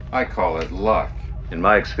I call it luck. In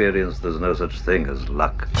my experience, there's no such thing as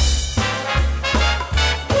luck.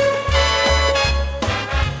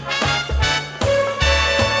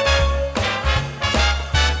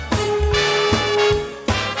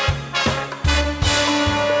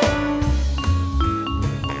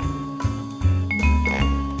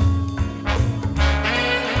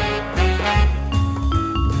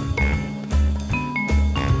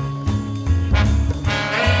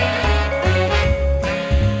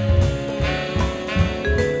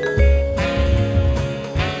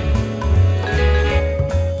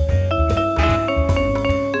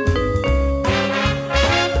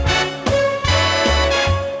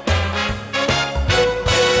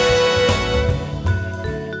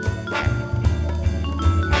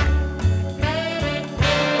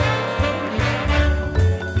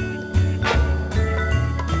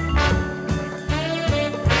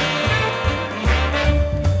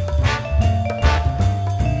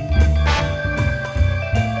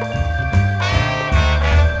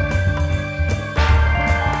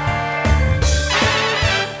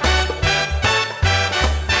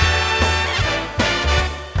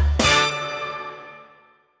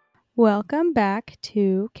 Welcome back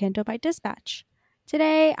to Canto Bite Dispatch.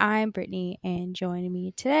 Today, I'm Brittany, and joining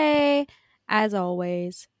me today, as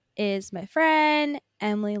always, is my friend,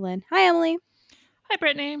 Emily Lynn. Hi, Emily. Hi,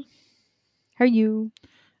 Brittany. How are you?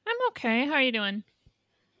 I'm okay. How are you doing?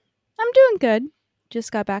 I'm doing good.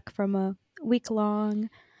 Just got back from a week-long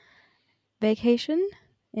vacation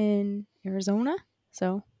in Arizona,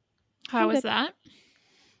 so How was that?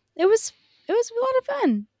 it was a lot of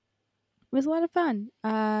fun. It was a lot of fun.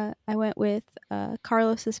 I went with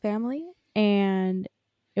Carlos's family, and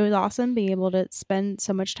it was awesome being able to spend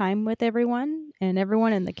so much time with everyone and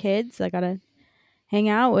the kids. I got to hang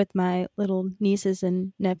out with my little nieces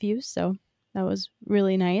and nephews, so that was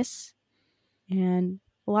really nice and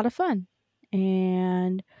a lot of fun.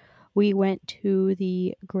 And we went to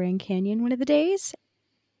the Grand Canyon one of the days.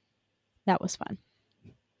 That was fun.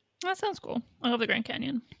 That sounds cool. I love the Grand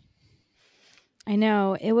Canyon. I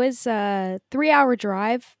know. It was a 3-hour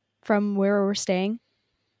drive from where we're staying.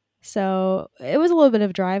 So it was a little bit of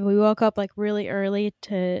a drive. We woke up like really early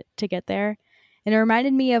to get there. And it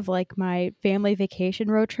reminded me of like my family vacation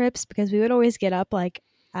road trips because we would always get up like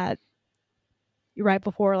at right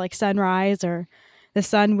before like sunrise, or the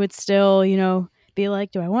sun would still, be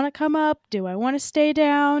like, do I want to come up? Do I want to stay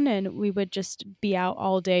down? And we would just be out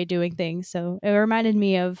all day doing things. So it reminded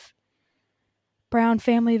me of Brown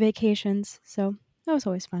family vacations. So that was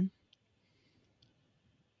always fun.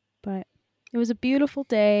 But it was a beautiful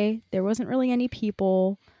day. There wasn't really any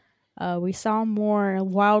people. We saw more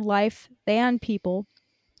wildlife than people.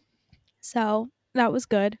 So that was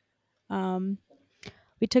good.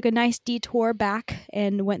 We took a nice detour back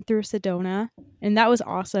and went through Sedona. And that was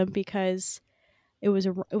awesome because it was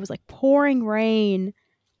like pouring rain.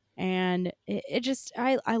 And it just,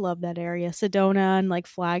 I love that area, Sedona and like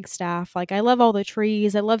Flagstaff. Like, I love all the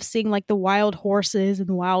trees. I love seeing like the wild horses and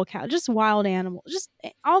the wild cows, just wild animals, just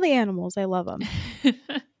all the animals. I love them.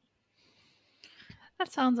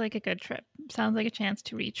 That sounds like a good trip. Sounds like a chance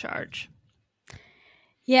to recharge.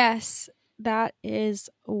 Yes, that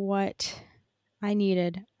is what I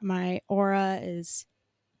needed. My aura is,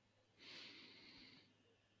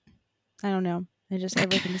 I don't know.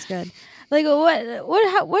 Everything's good. Like,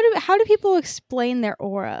 how do people explain their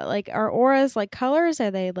aura? Like, are auras like colors?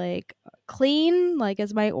 Are they like clean? Like,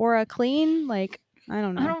 is my aura clean? Like, I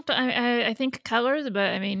don't know. I think colors, but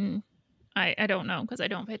I mean, I don't know because I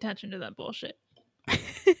don't pay attention to that bullshit.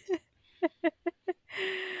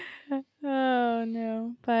 Oh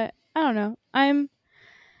no, but I don't know. I'm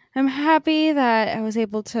happy that I was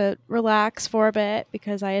able to relax for a bit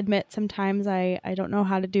because I admit sometimes I don't know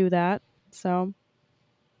how to do that. So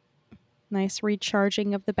nice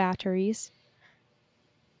recharging of the batteries.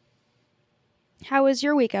 How was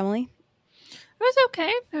your week, Emily? It was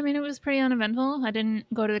okay. I mean, it was pretty uneventful. I didn't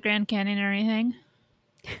go to the Grand Canyon or anything.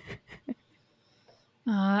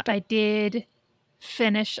 I did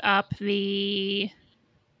finish up the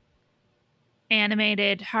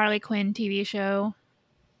animated Harley Quinn TV show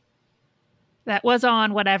that was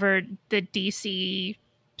on whatever the DC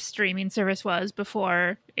streaming service was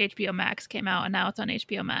before HBO Max came out, and now it's on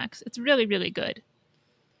HBO Max. It's really, really good.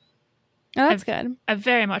 Oh, that's good. I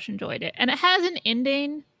very much enjoyed it. And it has an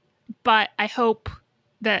ending, but I hope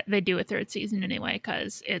that they do a third season anyway,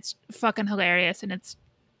 because it's fucking hilarious, and it's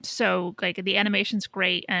so, like, the animation's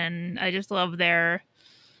great, and I just love their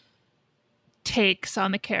takes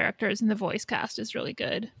on the characters, and the voice cast is really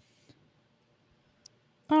good.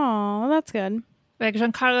 Oh, that's good. Like,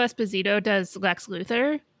 Giancarlo Esposito does Lex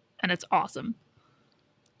Luthor, and it's awesome.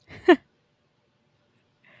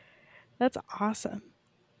 That's awesome.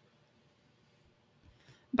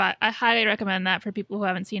 But I highly recommend that for people who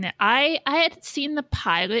haven't seen it. I had seen the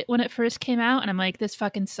pilot when it first came out, and I'm like, this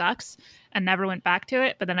fucking sucks, and never went back to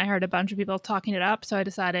it. But then I heard a bunch of people talking it up, so I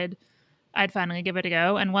decided I'd finally give it a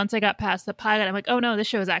go. And once I got past the pilot, I'm like, oh no, this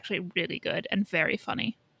show is actually really good and very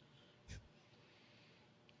funny.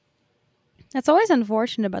 That's always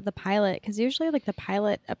unfortunate about the pilot, because usually like the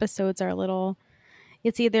pilot episodes are a little,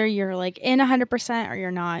 it's either you're like in 100% or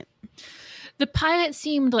you're not. The pilot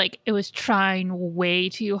seemed like it was trying way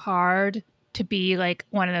too hard to be like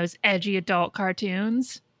one of those edgy adult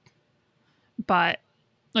cartoons. But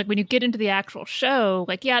like when you get into the actual show,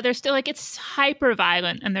 like, yeah, they're still like, it's hyper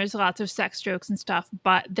violent and there's lots of sex jokes and stuff,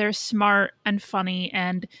 but they're smart and funny,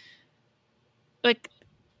 and like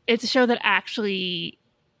it's a show that actually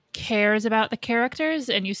cares about the characters,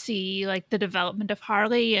 and you see like the development of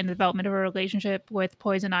Harley and the development of her relationship with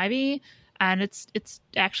Poison Ivy, and it's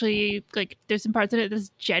actually like there's some parts of it that's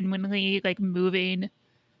genuinely like moving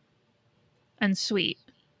and sweet.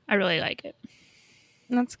 I really like it.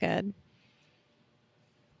 That's good.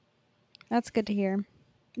 That's good to hear.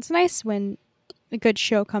 It's nice when a good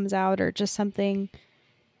show comes out or just something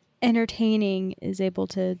entertaining is able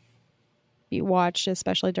to be watched,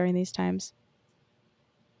 especially during these times.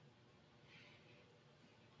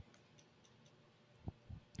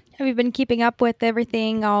 Have you been keeping up with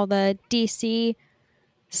everything, all the DC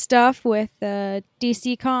stuff with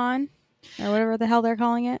DC Con or whatever the hell they're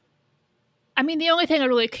calling it? I mean, the only thing I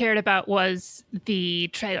really cared about was the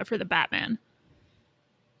trailer for the Batman.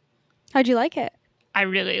 How'd you like it? I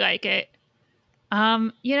really like it.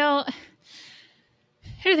 You know,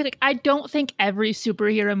 here's the thing. I don't think every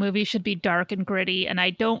superhero movie should be dark and gritty, and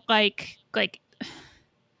I don't like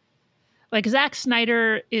Zack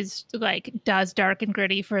Snyder is like does dark and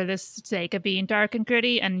gritty for the sake of being dark and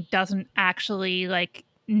gritty, and doesn't actually like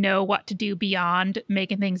know what to do beyond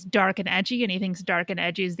making things dark and edgy, and he thinks dark and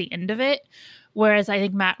edgy is the end of it. Whereas I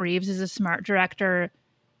think Matt Reeves is a smart director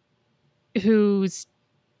who's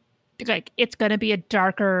like, it's going to be a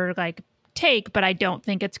darker like take, but I don't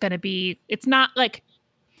think it's going to be, it's not like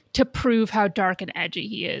to prove how dark and edgy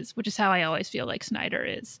he is, which is how I always feel like Snyder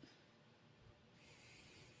is.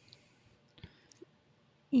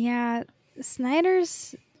 Yeah,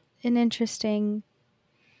 Snyder's an interesting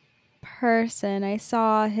person. I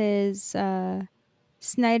saw his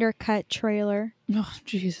Snyder Cut trailer. Oh,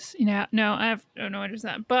 Jesus. You know, no, I have no interest in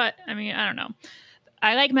that. But, I mean, I don't know.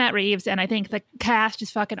 I like Matt Reeves, and I think the cast is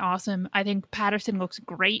fucking awesome. I think Patterson looks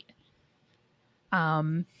great.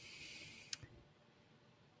 I'm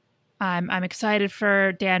excited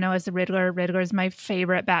for Dano as the Riddler. Riddler's my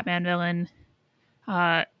favorite Batman villain.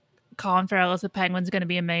 Colin Farrell as the Penguin's going to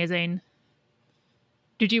be amazing.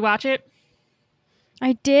 Did you watch it?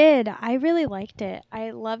 I did. I really liked it. I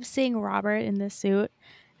love seeing Robert in the suit.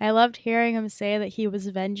 I loved hearing him say that he was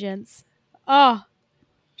vengeance. Oh,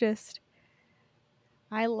 just,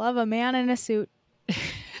 I love a man in a suit.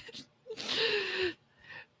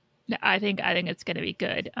 No, I think it's going to be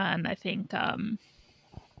good. And I think,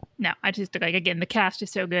 no, I just like, again, the cast is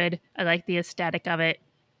so good. I like the aesthetic of it.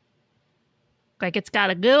 Like, it's got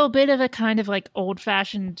a little bit of a kind of like old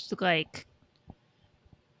fashioned, like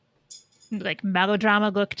melodrama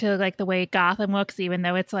look to like the way Gotham looks, even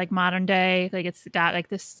though it's like modern day. Like, it's got like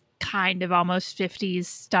this kind of almost 50s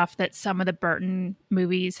stuff that some of the Burton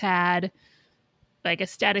movies had. Like,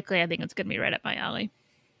 aesthetically, I think it's going to be right up my alley.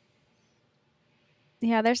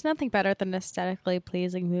 Yeah, there's nothing better than an aesthetically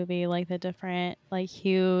pleasing movie, like the different like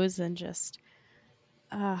hues and just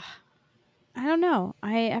I don't know.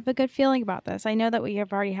 I have a good feeling about this. I know that we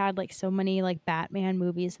have already had like so many like Batman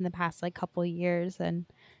movies in the past like couple of years, and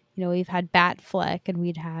you know, we've had Batfleck, and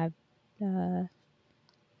we'd have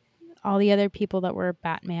all the other people that were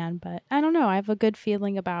Batman, but I don't know. I have a good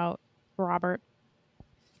feeling about Robert.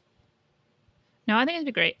 No, I think it'd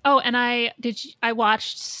be great. Oh, and I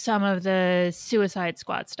watched some of the Suicide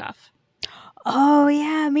Squad stuff. Oh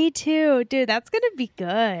yeah, me too. Dude, that's going to be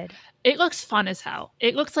good. It looks fun as hell.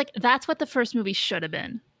 It looks like that's what the first movie should have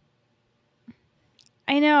been.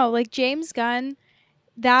 I know, like James Gunn,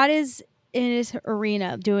 that is in his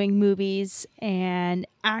arena, doing movies and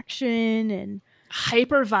action and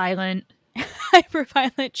hyper violent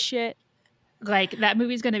shit. Like, that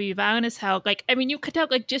movie's going to be violent as hell. Like, I mean, you could tell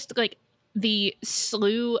like just like the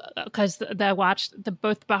slew, because I watched the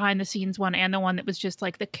both behind the scenes one and the one that was just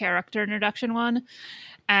like the character introduction one,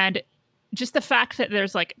 and just the fact that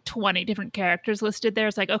there's like 20 different characters listed there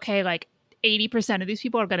is like, okay, like 80% of these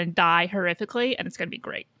people are going to die horrifically, and it's going to be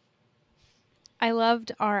great. I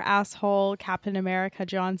loved our asshole Captain America,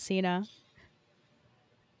 John Cena.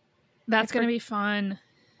 That's going to be fun.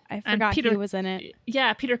 I And forgot he was in it.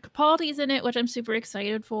 Yeah, Peter Capaldi's in it, which I'm super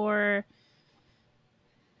excited for.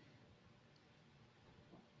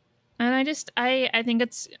 And I think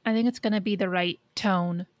it's gonna be the right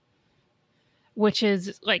tone, which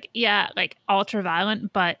is like, yeah, like ultra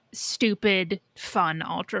violent, but stupid, fun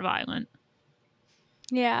ultra violent.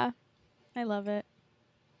 Yeah, I love it.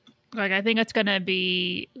 Like, I think it's gonna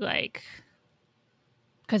be like,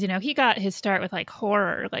 because he got his start with like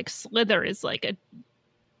horror. Like Slither is like a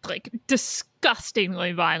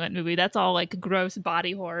disgustingly violent movie. That's all like gross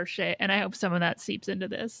body horror shit, and I hope some of that seeps into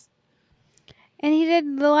this. And he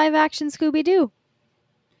did the live action Scooby Doo.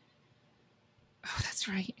 Oh, that's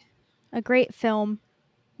right. A great film.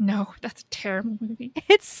 No, that's a terrible movie.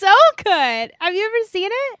 It's so good. Have you ever seen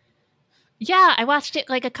it? Yeah, I watched it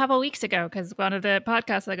like a couple weeks ago because one of the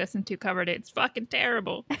podcasts I listened to covered it. It's fucking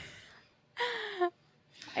terrible.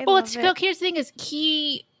 Here's the thing: is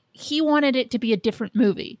he wanted it to be a different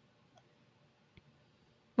movie,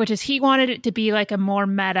 which is he wanted it to be like a more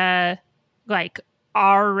meta, like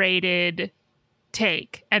R-rated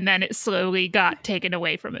take, and then it slowly got taken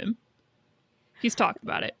away from him. He's talked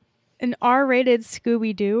about it. An R-rated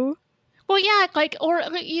Scooby Doo. Well, yeah, like, or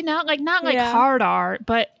like not like hard R,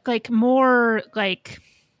 but like more like.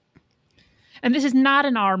 And this is not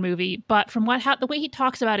an R movie, but from the way he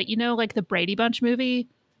talks about it, like the Brady Bunch movie.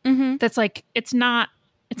 Mm-hmm. That's like it's not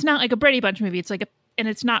like a Brady Bunch movie. It's like and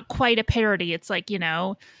it's not quite a parody. It's like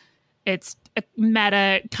it's a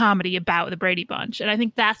meta comedy about the Brady Bunch, and I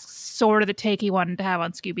think that's sort of the take he wanted to have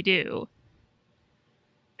on Scooby Doo.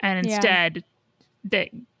 And instead,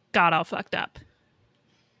 they got all fucked up.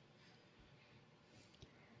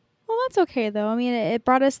 Well, that's okay though. I mean, it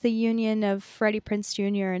brought us the union of Freddie Prinze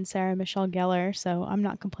Jr. and Sarah Michelle Gellar, so I'm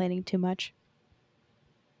not complaining too much.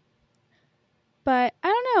 But I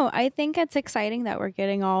don't know. I think it's exciting that we're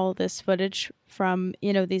getting all this footage from,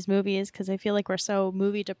 these movies, because I feel like we're so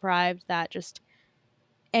movie deprived that just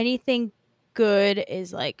anything good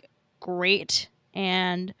is like great.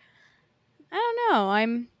 And I don't know.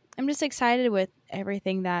 I'm just excited with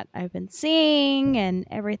everything that I've been seeing and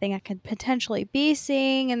everything I could potentially be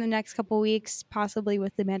seeing in the next couple weeks, possibly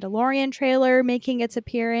with the Mandalorian trailer making its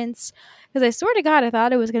appearance. Because I swear to God, I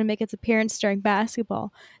thought it was going to make its appearance during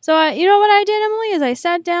basketball. So you know what I did, Emily, is I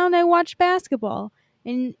sat down and watched basketball.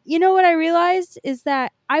 And you know what I realized is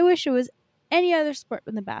that I wish it was any other sport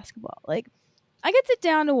than the basketball. Like, I could sit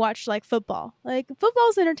down and watch like football. Like,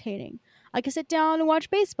 football's entertaining. I could sit down and watch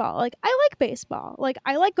baseball. Like, I like baseball. Like,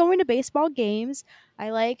 I like going to baseball games. I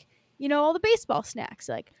like, all the baseball snacks,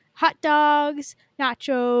 like hot dogs,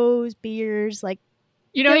 nachos, beers. Like,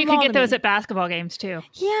 you can get those at basketball games too.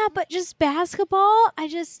 Yeah, but just basketball,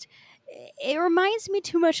 it reminds me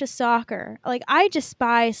too much of soccer. Like, I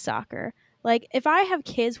despise soccer. Like, if I have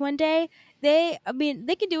kids one day, they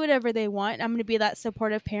can do whatever they want. I'm going to be that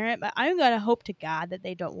supportive parent, but I'm going to hope to God that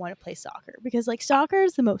they don't want to play soccer, because like soccer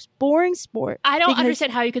is the most boring sport. I don't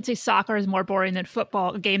understand how you could say soccer is more boring than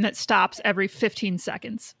football, a game that stops every 15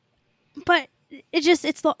 seconds. But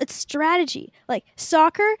it's strategy. Like,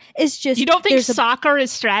 soccer is just... You don't think soccer is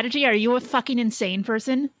strategy? Are you a fucking insane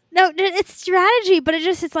person? No, it's strategy, but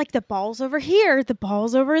it's like the ball's over here, the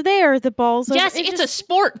ball's over there, the ball's over... Yes, it's a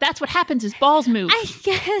sport. That's what happens is balls move. I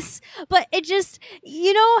guess, but it just...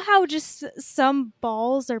 You know how just some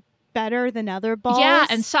balls are better than other balls? Yeah,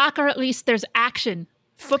 and soccer, at least there's action.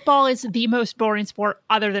 Football is the most boring sport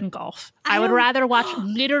other than golf. I would rather watch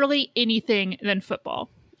literally anything than football.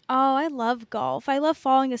 Oh, I love golf. I love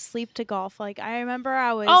falling asleep to golf. Like, I remember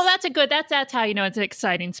I was... Oh, that's how you know it's an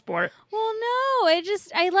exciting sport. Well, no,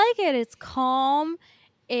 I like it. It's calm.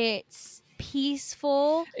 It's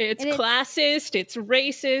peaceful. It's classist. It's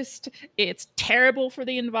racist. It's terrible for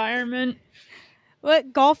the environment.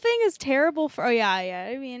 What? Golfing is terrible for... Oh, yeah.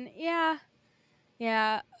 I mean, yeah.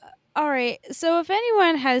 Yeah. All right. So if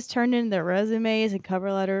anyone has turned in their resumes and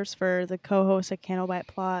cover letters for the co-host of Candlelight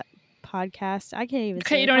Plot podcast, I can't even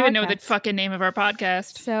say you don't even know the fucking name of our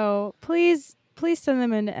podcast. So please send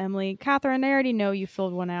them in to Emily. Catherine, I already know you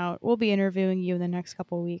filled one out. We'll be interviewing you in the next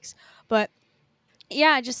couple of weeks. But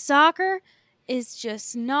yeah, just soccer is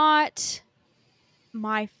just not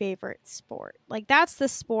my favorite sport. Like, that's the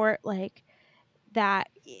sport like that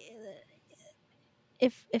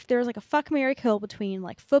if there's like a fuck, marry, kill between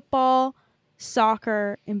like football,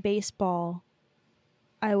 soccer, and baseball,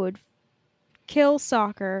 I would kill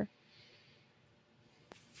soccer.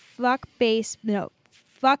 Fuck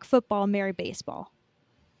football, marry baseball.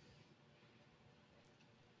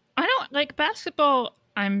 I don't like basketball.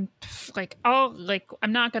 I'm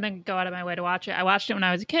not gonna go out of my way to watch it. I watched it when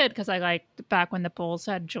I was a kid because I liked back when the Bulls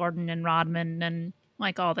had Jordan and Rodman and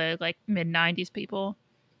like all the like mid-90s people.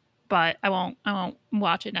 but I won't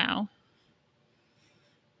watch it now.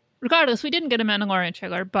 Regardless, we didn't get a Mandalorian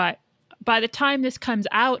trailer, but by the time this comes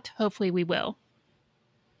out, hopefully we will.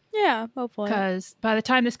 Yeah, hopefully. Because by the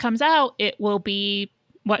time this comes out, it will be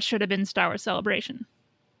what should have been Star Wars Celebration.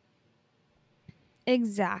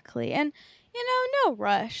 Exactly. And, no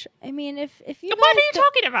rush. I mean, if you What guys are you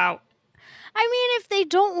talking about? I mean, if they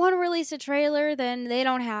don't want to release a trailer, then they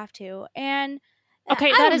don't have to. And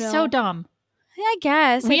okay, that is so dumb. I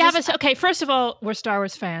guess. Okay, first of all, we're Star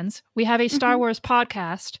Wars fans. We have a Star Wars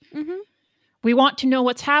podcast. Mm-hmm. We want to know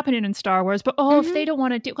what's happening in Star Wars, but if they don't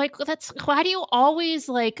want to do that's why do you always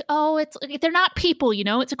it's they're not people,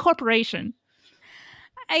 it's a corporation.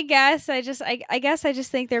 I guess I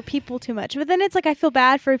just think they're people too much. But then it's I feel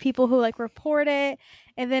bad for people who report it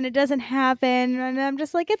and then it doesn't happen, and I'm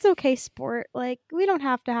just it's okay, sport. We don't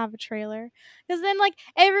have to have a trailer, because then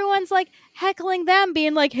everyone's heckling them,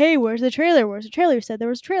 being hey, where's the trailer? Where's the trailer? You said there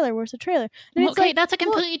was a trailer. Where's the trailer? And okay, that's a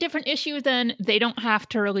completely different issue than they don't have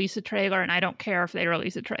to release a trailer, and I don't care if they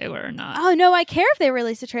release a trailer or not. Oh no, I care if they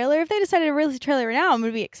release a trailer. If they decided to release a trailer now, I'm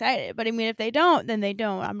gonna be excited. But I mean, if they don't, then they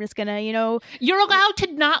don't. I'm just gonna, You're allowed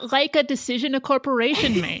to not like a decision a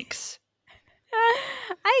corporation makes.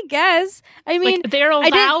 I guess. I mean, they're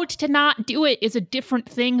allowed to not do it is a different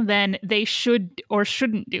thing than they should or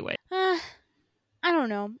shouldn't do it. I don't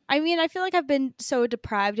know. I mean, I feel I've been so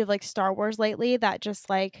deprived of Star Wars lately that just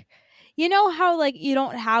how you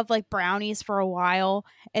don't have brownies for a while,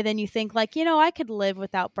 and then you think I could live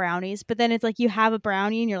without brownies, but then it's you have a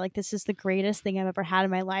brownie and you're this is the greatest thing I've ever had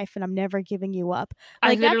in my life, and I'm never giving you up.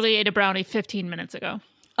 I literally ate a brownie 15 minutes ago.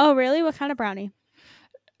 Oh, really? What kind of brownie?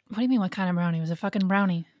 What do you mean, what kind of brownie? It was a fucking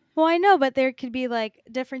brownie. Well, I know, but there could be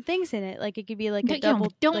different things in it. It could be a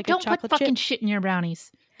double. Don't put fucking shit in your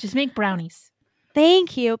brownies. Just make brownies.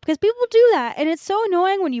 Thank you, because people do that, and it's so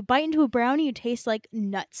annoying when you bite into a brownie, you taste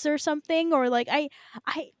nuts or something, or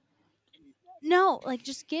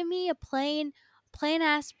just give me a plain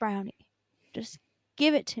ass brownie. Just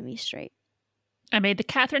give it to me straight. I made the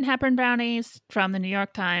Katharine Hepburn brownies from the New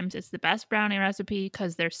York Times. It's the best brownie recipe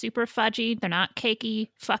because they're super fudgy. They're not cakey.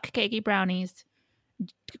 Fuck cakey brownies.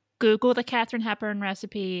 Google the Katharine Hepburn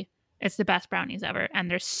recipe. It's the best brownies ever,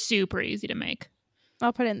 and they're super easy to make.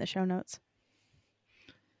 I'll put it in the show notes.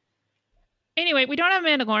 Anyway, we don't have a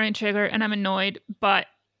Mandalorian trailer, and I'm annoyed. But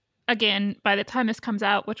again, by the time this comes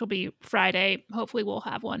out, which will be Friday, hopefully we'll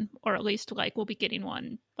have one, or at least we'll be getting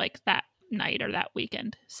one that night or that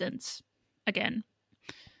weekend. Since again,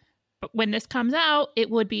 but when this comes out, it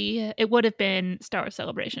would have been Star Wars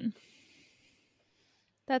Celebration.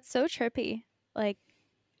 That's so trippy.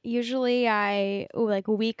 Usually a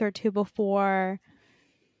week or two before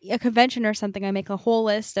a convention or something, I make a whole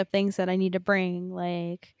list of things that I need to bring,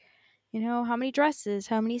 how many dresses,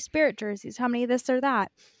 how many spirit jerseys, how many this or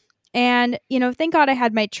that. And, thank God I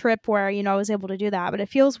had my trip where, I was able to do that. But it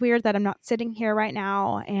feels weird that I'm not sitting here right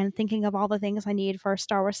now and thinking of all the things I need for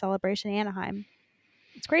Star Wars Celebration Anaheim.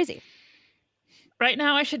 It's crazy. Right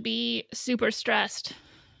now I should be super stressed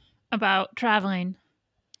about traveling.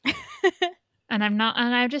 And I'm not,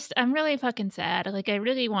 and I'm really fucking sad. I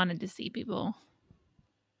really wanted to see people.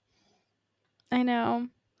 I know.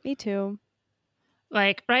 Me too.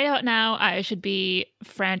 Right out now, I should be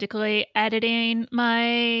frantically editing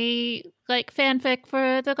my fanfic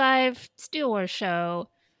for the live Steele Wars show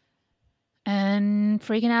and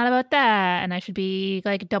freaking out about that. And I should be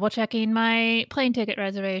double checking my plane ticket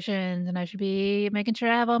reservations, and I should be making sure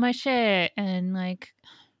I have all my shit and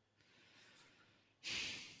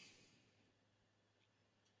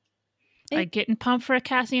getting pumped for a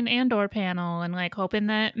Cassian Andor panel and hoping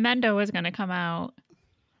that Mendo is going to come out.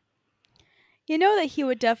 You know that he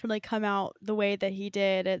would definitely come out the way that he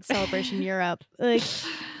did at Celebration Europe.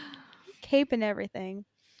 Cape and everything.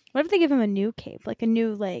 What if they give him a new cape? A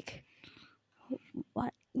new,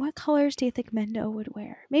 what colors do you think Mendo would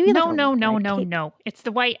wear? Maybe No. It's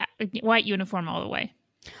the white uniform all the way.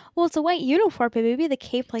 Well, it's a white uniform, but maybe the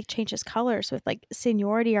cape, changes colors with,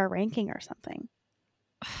 seniority or ranking or something.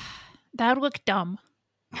 That would look dumb.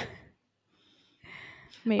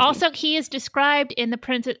 Maybe. Also, he is described in the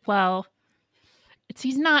Princess... Well...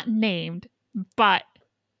 he's not named, but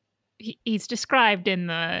he's described in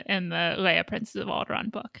the Leia Princess of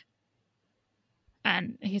Alderaan book,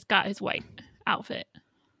 and he's got his white outfit.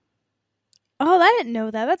 Oh, I didn't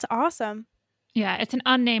know that. That's awesome. Yeah, it's an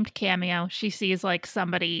unnamed cameo. She sees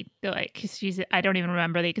somebody I don't even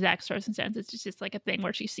remember the exact circumstances. It's just a thing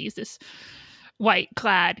where she sees this white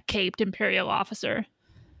clad caped Imperial officer.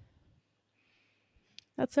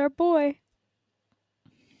 That's our boy.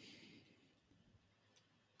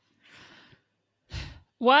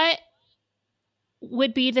 What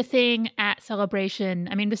would be the thing at Celebration?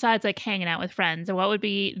 I mean, besides like hanging out with friends, or what would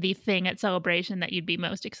be the thing at Celebration that you'd be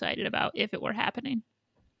most excited about if it were happening?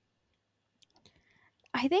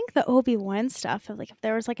 I think the Obi-Wan stuff, like if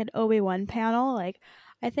there was like an Obi-Wan panel, like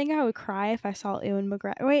I think I would cry if I saw Ewan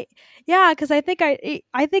McGregor. Wait, yeah, because I think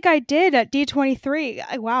I did at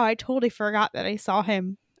D23. Wow, I totally forgot that I saw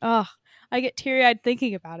him. Ugh, I get teary-eyed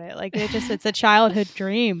thinking about it. Like it's a childhood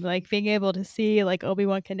dream, like being able to see like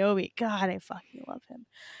Obi-Wan Kenobi. God, I fucking love him.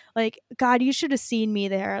 Like God, you should have seen me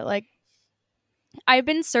there. Like I've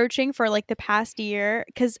been searching for like the past year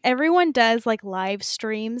because everyone does like live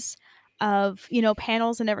streams of, you know,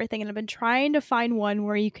 panels and everything. And I've been trying to find one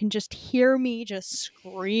where you can just hear me just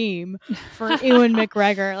scream for Ewan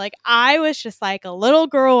McGregor. Like I was just like a little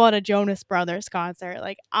girl at a Jonas Brothers concert.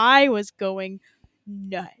 Like I was going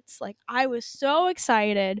nuts. Like I was so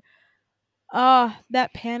excited.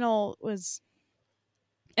 That panel was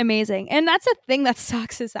amazing. And that's a thing that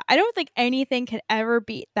sucks is that I don't think anything can ever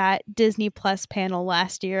beat that Disney Plus panel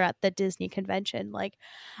last year at the Disney convention. Like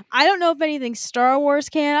I don't know if anything Star Wars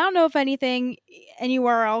can. I don't know if anything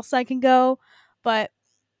anywhere else I can go, but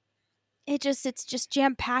it's just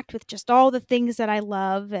jam packed with just all the things that I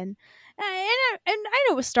love and I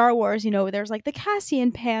know with Star Wars, you know, there's like the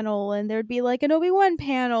Cassian panel and there'd be like an Obi-Wan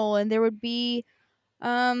panel and there would be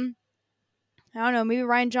I don't know, maybe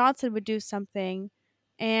Ryan Johnson would do something.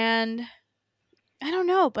 And I don't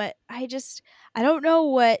know, but I don't know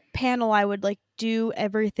what panel I would like do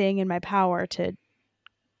everything in my power to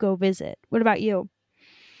go visit. What about you?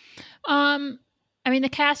 I mean, the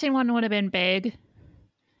casting one would have been big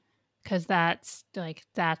because that's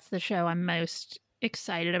the show I'm most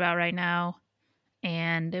excited about right now.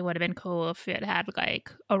 And it would have been cool if it had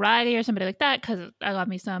like O'Reilly or somebody like that because I love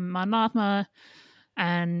me some Mon Mothma.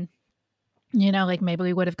 And, you know, like maybe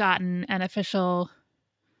we would have gotten an official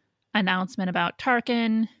announcement about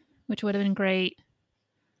Tarkin, which would have been great.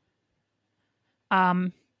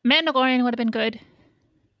 Mandalorian would have been good.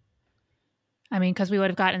 I mean, because we would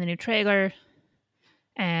have gotten the new trailer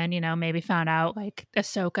and, you know, maybe found out like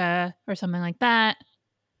Ahsoka or something like that.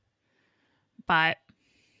 But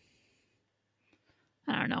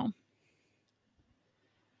I don't know.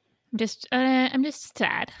 I'm just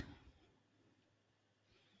sad.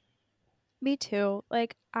 Me too.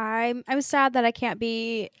 Like I'm sad that I can't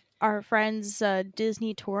be our friend's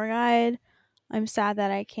Disney tour guide. I'm sad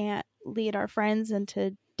that I can't lead our friends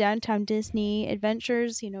into downtown Disney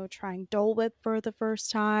adventures, you know, trying Dole Whip for the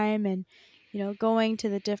first time and, you know, going to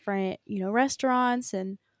the different, you know, restaurants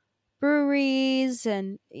and breweries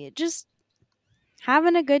and just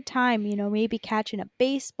having a good time, you know, maybe catching a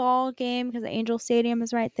baseball game because the Angel Stadium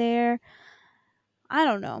is right there. I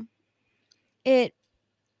don't know. It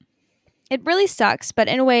really sucks, but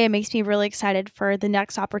in a way it makes me really excited for the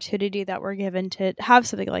next opportunity that we're given to have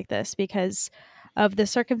something like this because of the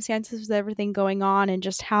circumstances with everything going on and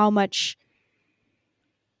just how much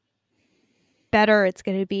better it's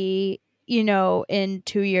going to be, you know, in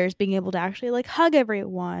 2 years being able to actually like hug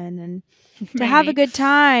everyone and to have a good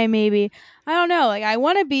time. Maybe, I don't know, like I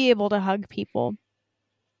want to be able to hug people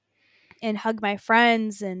and hug my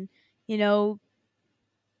friends and, you know,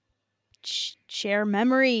 share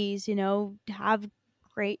memories, you know, have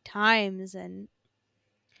great times. And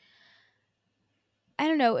I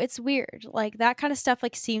don't know, it's weird. Like that kind of stuff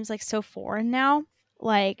like seems like so foreign now.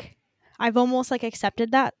 Like I've almost like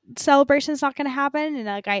accepted that celebration's not going to happen, and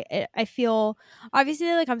like I feel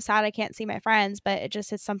obviously like I'm sad I can't see my friends, but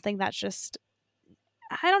it's something that's just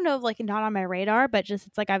I don't know, like not on my radar, but just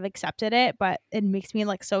it's like I've accepted it, but it makes me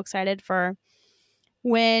like so excited for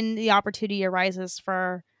when the opportunity arises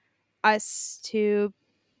for us to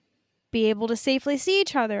be able to safely see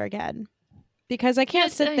each other again. Because I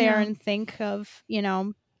can't sit there and think of, you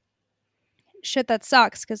know, shit that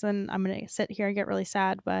sucks because then I'm going to sit here and get really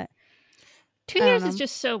sad. But 2 years is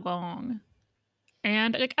just so long.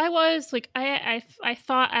 And like I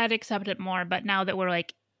thought I'd accept it more, but now that we're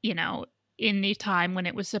like, you know, in the time when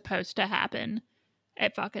it was supposed to happen,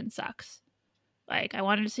 it fucking sucks. Like I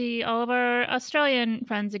wanted to see all of our Australian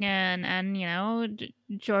friends again, and you know,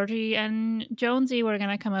 Georgie and Jonesy were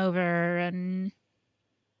gonna come over, and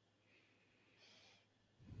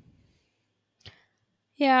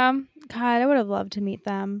yeah, God, I would have loved to meet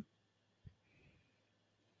them.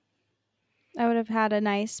 I would have had a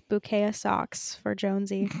nice bouquet of socks for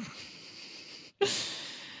Jonesy.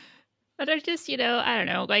 But it's just, you know, I don't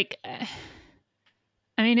know, like, I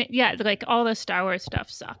mean, yeah, like all the Star Wars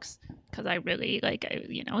stuff sucks because I really like,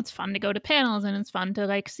 you know, it's fun to go to panels and it's fun to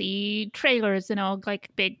like see trailers in all like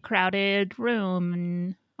big crowded room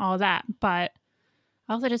and all that. But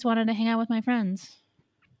I also just wanted to hang out with my friends.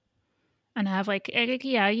 and have like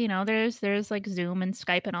yeah, you know, there's like Zoom and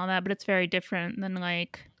Skype and all that, but it's very different than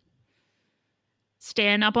like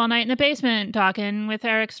staying up all night in the basement talking with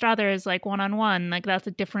Eric Struthers like one-on-one. Like that's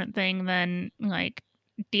a different thing than like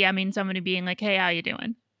DMing somebody being like, hey, how you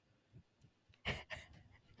doing?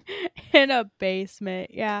 In a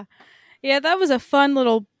basement. Yeah. Yeah, that was a fun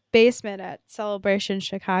little basement at Celebration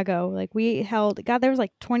Chicago. Like we held, God, there was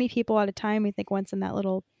like 20 people at a time, I think, once in that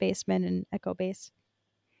little basement in Echo Base.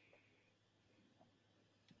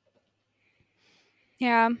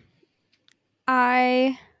 Yeah.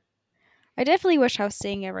 I definitely wish I was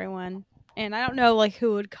seeing everyone. And I don't know like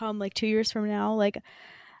who would come like 2 years from now. Like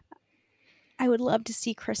I would love to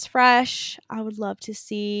see Chris Fresh. I would love to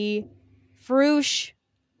see Farouche.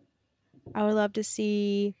 I would love to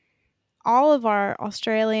see all of our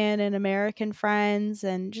Australian and American friends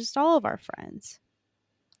and just all of our friends.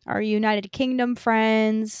 Our United Kingdom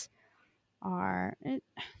friends. We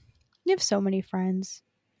have so many friends.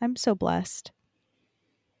 I'm so blessed.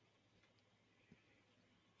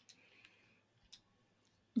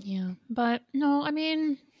 Yeah, but no, I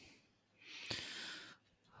mean,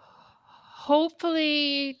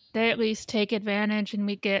 hopefully they at least take advantage and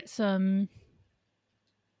we get some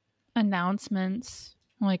announcements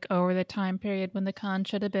like over the time period when the con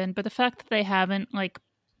should have been. But the fact that they haven't like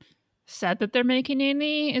said that they're making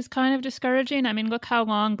any is kind of discouraging. I mean, look how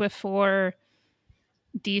long before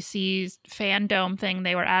DC's fandom thing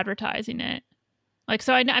they were advertising it. Like,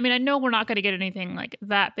 so I mean, I know we're not going to get anything like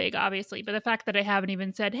that big, obviously, but the fact that I haven't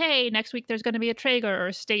even said, hey, next week there's going to be a trailer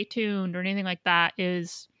or stay tuned or anything like that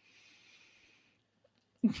is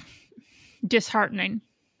disheartening.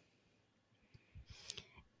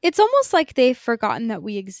 It's almost like they've forgotten that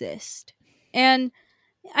we exist. And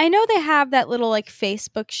I know they have that little like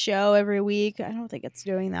Facebook show every week. I don't think it's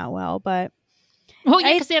doing that well, but well,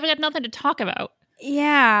 yeah, because they haven't got nothing to talk about.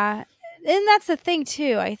 Yeah. And that's the thing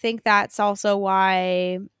too. I think that's also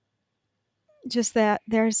why just that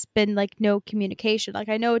there's been like no communication. Like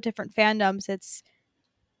I know different fandoms it's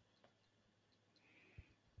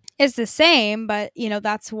the same, but you know,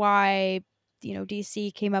 that's why, you know,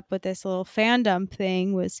 DC came up with this little fandom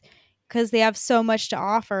thing was because they have so much to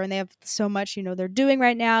offer and they have so much, you know, they're doing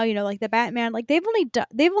right now, you know, like the Batman, like they've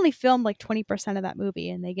only filmed like 20% of that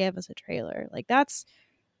movie and they gave us a trailer. Like that's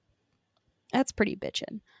pretty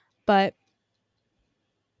bitchin'. But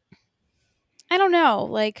I don't know,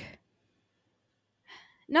 like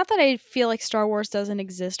not that I feel like Star Wars doesn't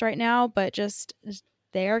exist right now, but just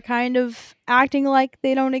they're kind of acting like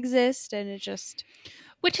they don't exist and it just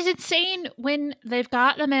which is insane when they've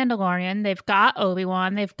got the Mandalorian, they've got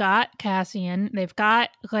Obi-Wan, they've got Cassian, they've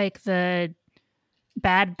got like the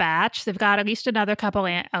Bad Batch, they've got at least another couple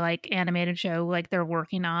like animated show like they're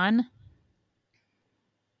working on.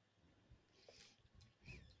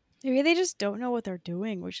 Maybe they just don't know what they're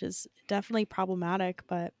doing, which is definitely problematic,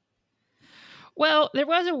 but well, there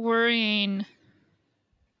was a worrying,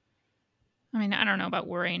 I mean, I don't know about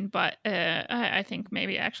worrying, but I think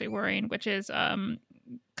maybe actually worrying, which is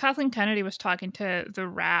Kathleen Kennedy was talking to The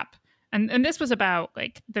Wrap, and this was about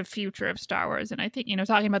like the future of Star Wars, and I think, you know,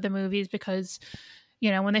 talking about the movies because,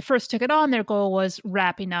 you know, when they first took it on, their goal was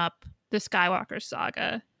wrapping up the Skywalker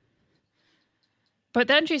saga. But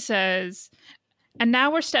then she says, and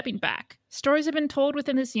now we're stepping back. Stories have been told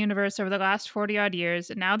within this universe over the last 40-odd years,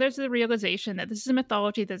 and now there's the realization that this is a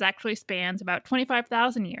mythology that actually spans about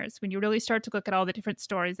 25,000 years when you really start to look at all the different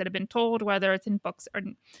stories that have been told, whether it's in books or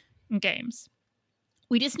in games.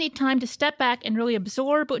 We just need time to step back and really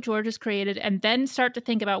absorb what George has created and then start to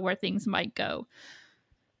think about where things might go.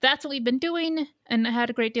 That's what we've been doing, and I had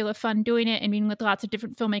a great deal of fun doing it and meeting with lots of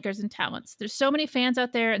different filmmakers and talents. There's so many fans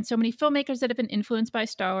out there and so many filmmakers that have been influenced by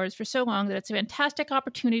Star Wars for so long that it's a fantastic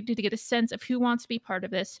opportunity to get a sense of who wants to be part of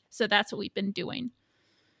this. So that's what we've been doing.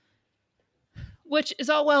 Which is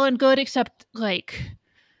all well and good, except, like,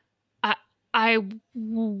 I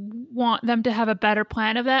want them to have a better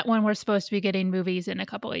plan of that when we're supposed to be getting movies in a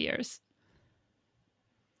couple of years.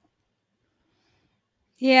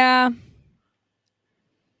 yeah.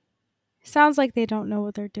 Sounds like they don't know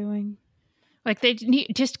what they're doing. Like, they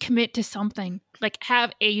need just commit to something. Like,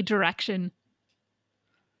 have a direction.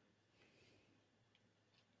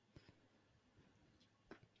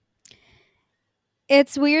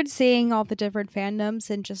 It's weird seeing all the different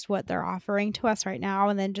fandoms and just what they're offering to us right now,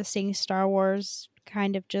 and then just seeing Star Wars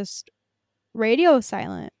kind of just radio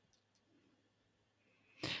silent.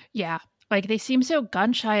 Yeah. Like, they seem so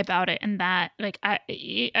gun shy about it, and that, like, I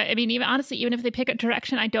mean, even honestly, even if they pick a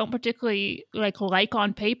direction I don't particularly like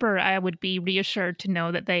on paper, I would be reassured to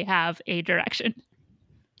know that they have a direction.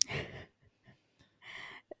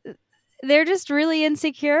 they're just really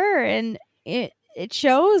insecure, and it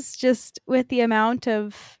shows just with the amount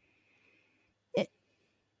of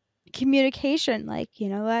communication. Like,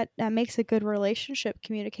 that makes a good relationship,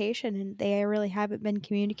 communication, and they really haven't been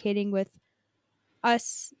communicating with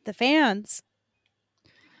us, the fans.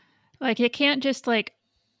 Like, you can't just like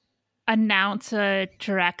announce a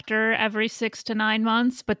director every 6 to 9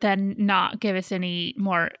 months, but then not give us any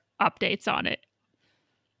more updates on it.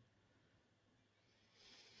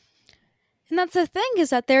 And that's the thing, is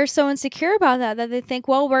that they're so insecure about that they think,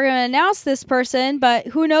 well, we're going to announce this person, but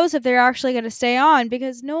who knows if they're actually going to stay on,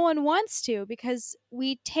 because no one wants to, because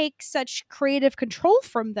we take such creative control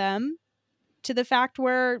from them to the fact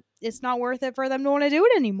where it's not worth it for them to want to do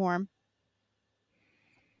it anymore.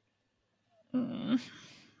 I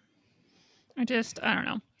don't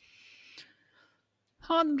know.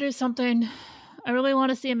 I want them to do something. I really want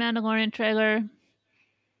to see a Mandalorian trailer.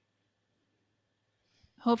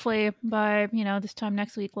 Hopefully by, this time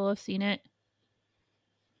next week we'll have seen it.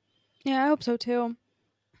 Yeah, I hope so too.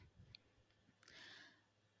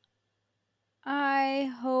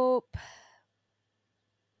 I hope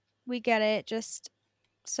we get it just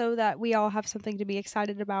so that we all have something to be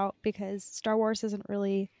excited about, because Star Wars isn't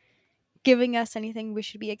really giving us anything we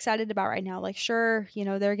should be excited about right now. Like, sure,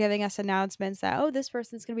 they're giving us announcements that, oh, this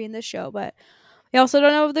person's going to be in this show, but we also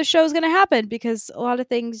don't know if the show's going to happen, because a lot of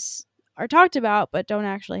things are talked about but don't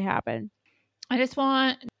actually happen. I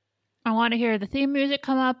want to hear the theme music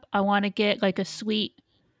come up. I want to get like a sweet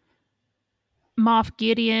Moff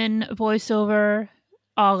Gideon voiceover,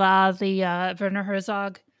 a la the Werner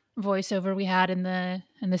Herzog voiceover we had in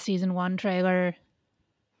the season 1 trailer.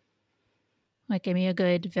 Like, give me a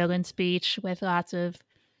good villain speech with lots of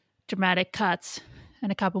dramatic cuts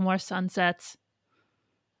and a couple more sunsets,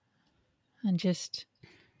 and just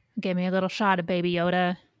give me a little shot of Baby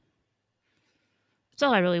Yoda. That's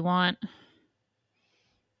all I really want.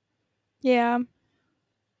 Yeah.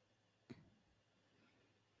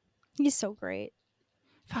 He's so great.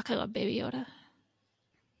 Fuck, I love Baby Yoda.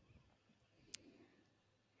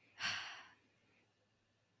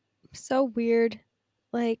 So weird.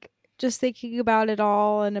 Like, just thinking about it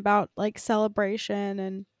all, and about like celebration,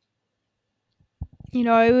 and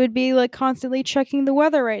I would be like constantly checking the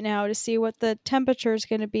weather right now to see what the temperature is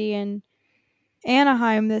going to be in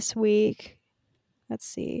Anaheim this week. Let's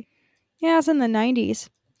see. Yeah, it's in the 90s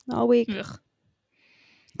all week. Ugh.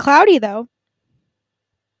 Cloudy though.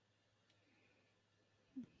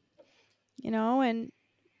 And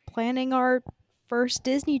planning our first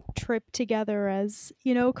Disney trip together as,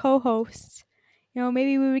 co-hosts.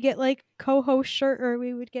 Maybe we would get like co-host shirt, or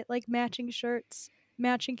we would get like matching shirts,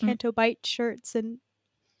 matching Canto Bite shirts, and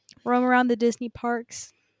roam around the Disney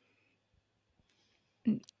parks.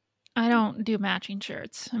 I don't do matching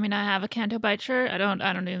shirts. I mean, I have a Canto Bite shirt. I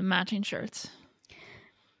don't do matching shirts.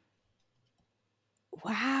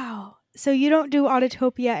 Wow. So you don't do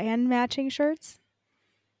Autotopia and matching shirts?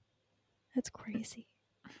 That's crazy.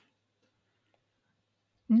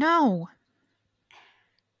 No.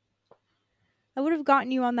 I would have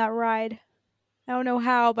gotten you on that ride. I don't know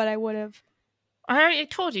how, but I would have. I already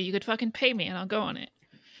told you could fucking pay me and I'll go on it.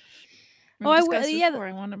 I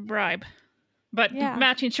want a bribe. But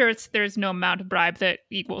matching shirts, there's no amount of bribe that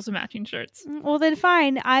equals a matching shirts. Well, then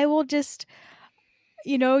fine. I will just,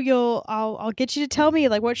 I'll get you to tell me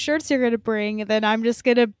like what shirts you're going to bring, and then I'm just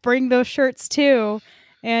going to bring those shirts too.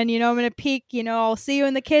 And, I'm going to peek, I'll see you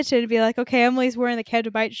in the kitchen and be like, okay, Emily's wearing the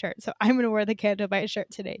Canto Bite shirt, so I'm going to wear the Canto Bite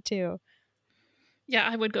shirt today too. Yeah,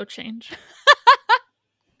 I would go change.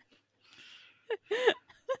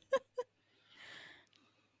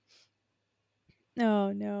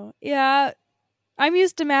 Oh, no. Yeah, I'm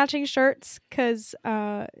used to matching shirts because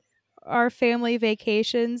our family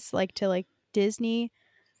vacations, like to like Disney,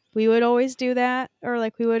 we would always do that. Or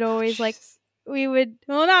like we would always like, well,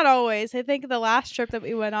 not always. I think the last trip that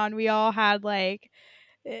we went on, we all had like,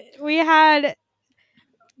 my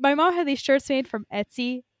mom had these shirts made from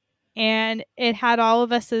Etsy, and it had all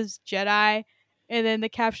of us as Jedi, and then the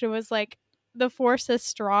caption was like, "The Force is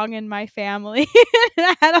strong in my family." And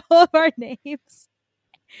it had all of our names.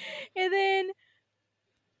 And then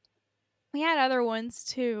we had other ones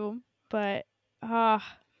too, but I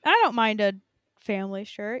don't mind a family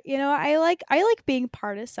shirt. I like being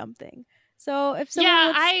part of something. So if someone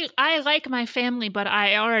I like my family, but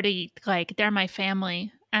I already like they're my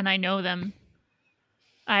family and I know them.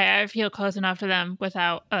 I feel close enough to them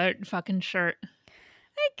without a fucking shirt.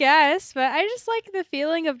 I guess, but I just like the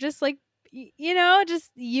feeling of just like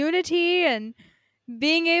just unity and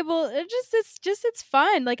being able it's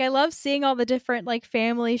fun. Like I love seeing all the different like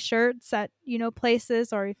family shirts at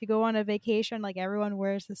places, or if you go on a vacation, like everyone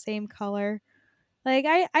wears the same color. Like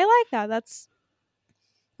I like that.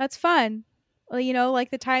 That's fun. Well,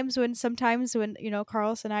 like the times when sometimes when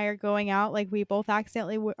Carlos and I are going out, like we both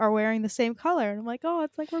accidentally are wearing the same color, and I'm like, oh,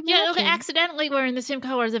 it's like we're Yeah, okay, matching. accidentally wearing the same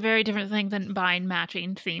color is a very different thing than buying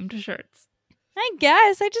matching themed shirts. I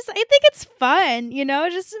guess I think it's fun,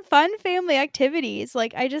 just fun family activities.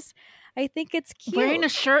 Like I think it's cute. Wearing a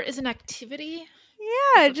shirt is an activity?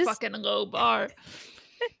 Yeah, That's a fucking low bar.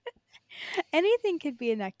 Anything could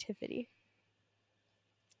be an activity.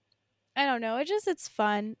 I don't know. It's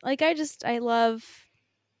fun. Like I love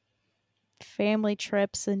family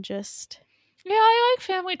trips and just. Yeah, I like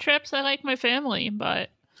family trips. I like my family, but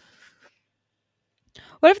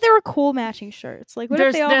what if there were cool matching shirts? Like what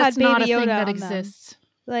if they all had Baby not a Yoda thing that on exists. them?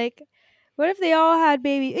 Like what if they all had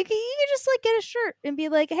Baby? You could just like get a shirt and be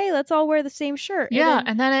like, hey, let's all wear the same shirt. Yeah,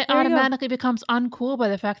 and then it automatically becomes uncool by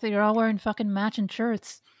the fact that you're all wearing fucking matching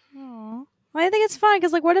shirts. Aww. Well, I think it's fun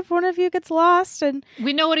because, like, what if one of you gets lost and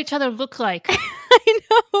we know what each other look like? I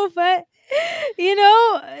know, but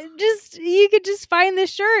you could just find the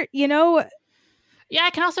shirt, Yeah, I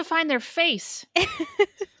can also find their face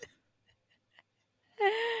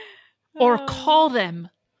or call them.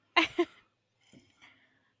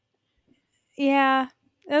 Yeah,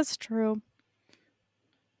 that's true.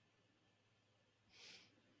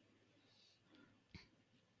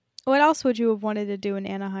 What else would you have wanted to do in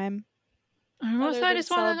Anaheim? Mostly I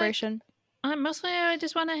just want celebration. Mostly I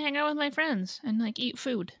just want to hang out with my friends and like eat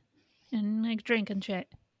food and like drink and shit.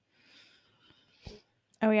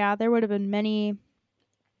 Oh yeah, there would have been many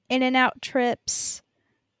In-N-Out trips.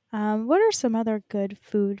 What are some other good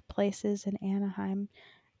food places in Anaheim?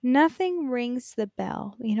 Nothing rings the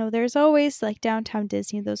bell. There's always like Downtown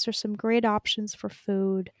Disney. Those are some great options for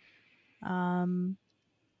food. There's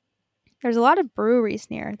a lot of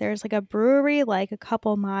breweries near. There's like a brewery like a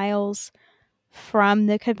couple miles from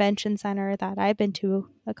the convention center that I've been to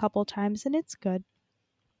a couple times, and it's good.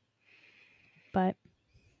 But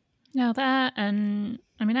no, that, and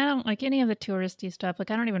I mean, I don't like any of the touristy stuff. Like,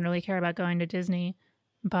 I don't even really care about going to Disney,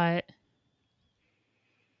 but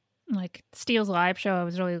like Steel's live show, I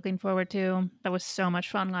was really looking forward to. That was so much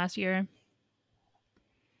fun last year.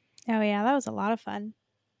 Oh yeah, that was a lot of fun.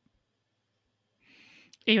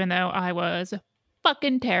 Even though I was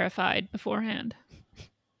fucking terrified beforehand.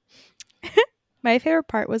 My favorite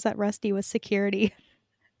part was that Rusty was security.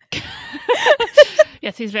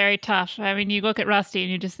 Yes, he's very tough. I mean, you look at Rusty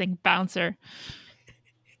and you just think bouncer.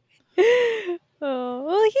 Oh,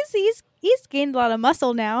 well, he's gained a lot of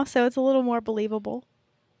muscle now, so it's a little more believable.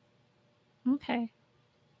 Okay.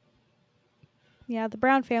 Yeah, the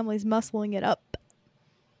Brown family's muscling it up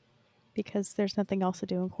because there's nothing else to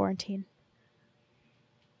do in quarantine.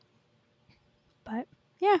 But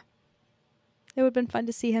yeah, it would have been fun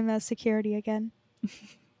to see him as security again.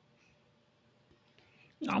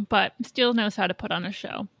 But Steele knows how to put on a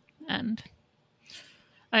show, and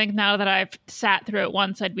I think now that I've sat through it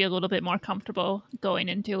once, I'd be a little bit more comfortable going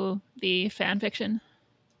into the fan fiction.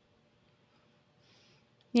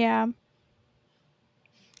 Yeah.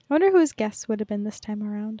 I wonder whose guests would have been this time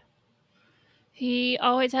around. He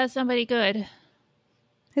always has somebody good.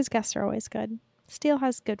 His guests are always good. Steele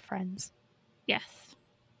has good friends. Yes.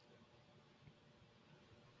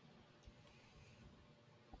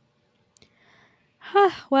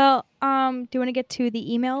 Well, do you want to get to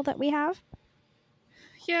the email that we have?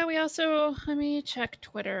 Yeah, we also, let me check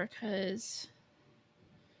Twitter because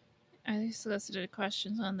I solicited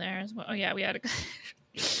questions on there as well. Oh yeah, we had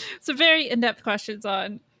some very in-depth questions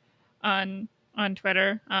on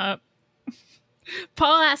Twitter.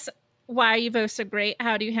 Paul asks, why are you both so great?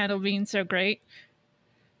 How do you handle being so great?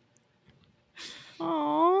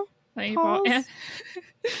 Aww. Thank you, Paul. And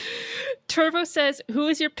Turbo says, who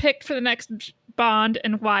is your pick for the next Bond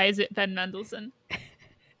and why is it Ben Mendelsohn?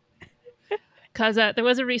 Because there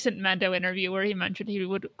was a recent Mendo interview where he mentioned he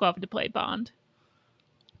would love to play Bond.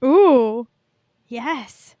 Ooh.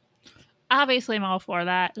 Yes. Obviously, I'm all for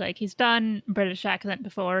that. Like, he's done British accent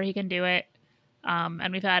before. He can do it.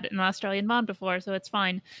 And we've had an Australian Bond before, so it's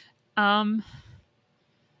fine. Yeah,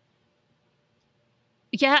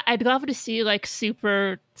 I'd love to see, like,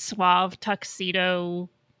 super suave tuxedo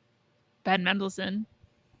Ben Mendelsohn.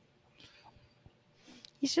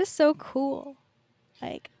 He's just so cool.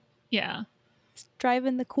 Like, yeah. He's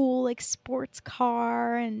driving the cool, like, sports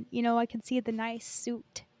car, and, I can see the nice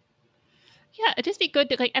suit. Yeah, it'd just be good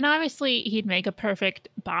to, like, and obviously he'd make a perfect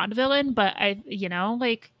Bond villain, but you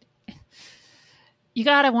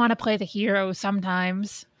gotta want to play the hero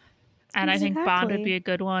sometimes. And I think Bond would Exactly. be a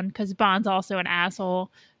good one because Bond's also an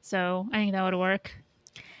asshole. So I think that would work.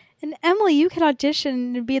 And Emily, you could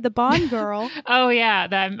audition and be the Bond girl. Oh, yeah.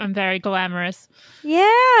 I'm very glamorous.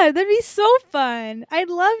 Yeah, that'd be so fun. I'd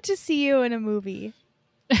love to see you in a movie.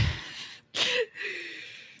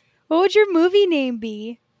 What would your movie name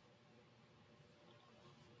be?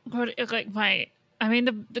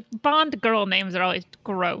 The Bond girl names are always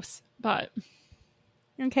gross, but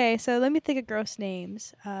Okay, so let me think of gross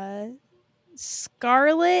names.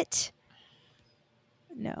 Scarlet.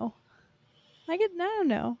 No. I don't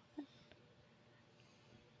know.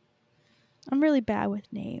 I'm really bad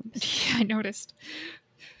with names. yeah, I noticed.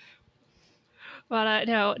 But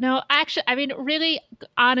no. Actually, I mean, really,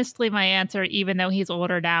 honestly, my answer, even though he's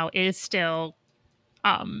older now, is still,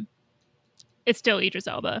 it's still Idris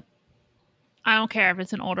Elba. I don't care if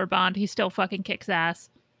it's an older Bond; he still fucking kicks ass.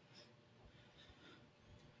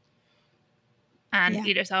 And Yeah.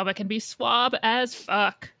 Idris Elba can be swab as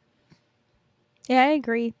fuck. Yeah, I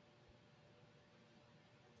agree.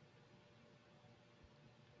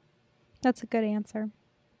 That's a good answer.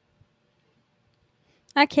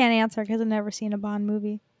 I can't answer because I've never seen a Bond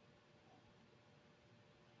movie.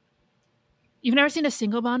 You've never seen a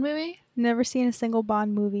single Bond movie? Never seen a single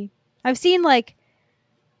Bond movie. I've seen like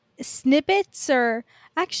snippets or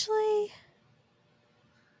actually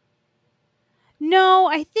no,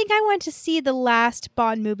 I think I went to see the last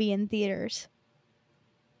Bond movie in theaters.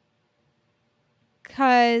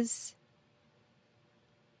 Cause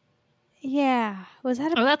yeah, was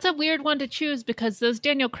that Oh, that's a weird one to choose because those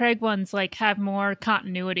Daniel Craig ones like have more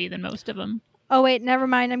continuity than most of them. Oh wait, never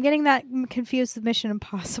mind. I'm getting that confused with Mission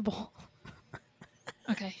Impossible.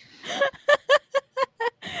 Okay.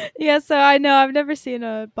 Yeah, so I know I've never seen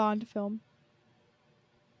a Bond film.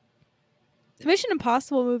 The Mission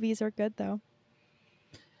Impossible movies are good though.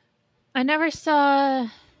 I never saw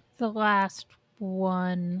the last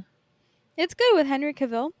one. It's good with Henry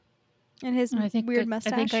Cavill and his I think weird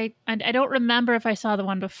mustache. I don't remember if I saw the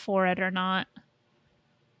one before it or not.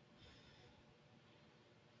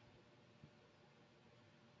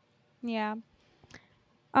 Yeah.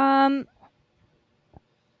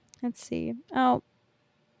 Let's see. Oh,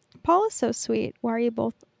 Paul is so sweet. Why are you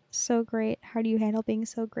both so great? How do you handle being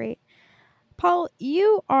so great? Paul,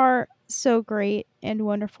 you are so great and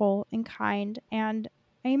wonderful and kind, and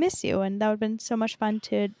I miss you. And that would have been so much fun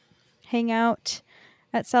to hang out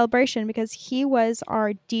at Celebration because he was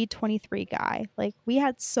our D23 guy. Like, we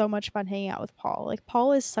had so much fun hanging out with Paul. Like,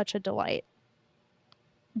 Paul is such a delight.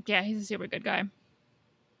 Yeah, he's a super good guy.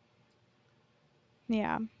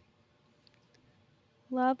 Yeah.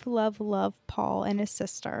 Love, love, love Paul and his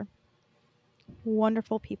sister.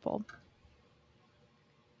 Wonderful people.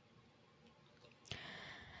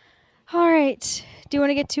 All right. Do you want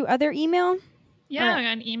to get to other email? Yeah, I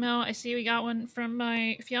got an email. I see we got one from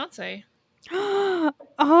my fiance. Oh,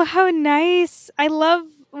 how nice. I love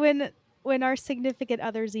when our significant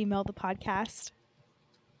others email the podcast.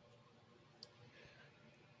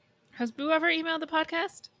 Has Boo ever emailed the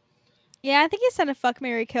podcast? Yeah, I think he sent a fuck,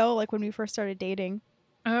 marry, kill like when we first started dating.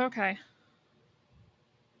 Oh, okay.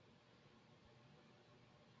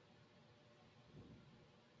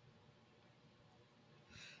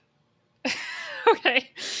 Okay.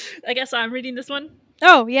 I guess I'm reading this one.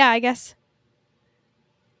 Oh, yeah, I guess.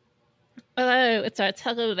 Hello, it's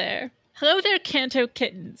hello there. Hello there, Kanto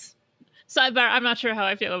Kittens. Sidebar, I'm not sure how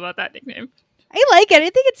I feel about that nickname. I like it. I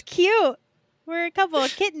think it's cute. We're a couple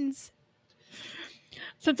of kittens.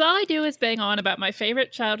 Since all I do is bang on about my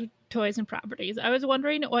favorite childhood toys and properties, I was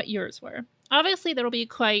wondering what yours were. Obviously, there will be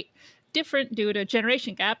quite different due to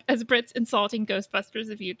generation gap, as Brit's insulting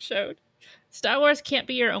Ghostbusters of youth showed. Star Wars can't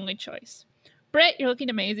be your only choice. Brit, you're looking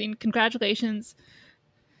amazing. Congratulations.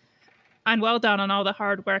 And well done on all the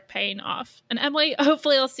hard work paying off. And Emily,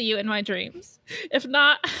 hopefully I'll see you in my dreams. If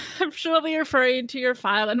not, I'm sure I'll be referring to your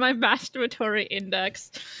file in my masturbatory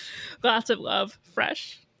index. Lots of love,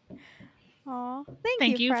 Fresh. Aw,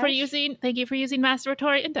 Thank you for Fresh. using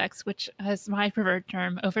masturbatory index, which is my preferred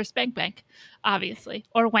term over spank bank, obviously,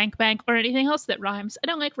 or wank bank, or anything else that rhymes. I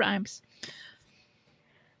don't like rhymes.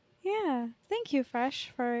 Yeah, thank you,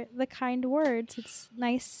 Fresh, for the kind words. It's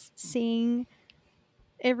nice seeing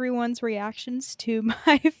everyone's reactions to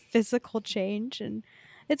my physical change, and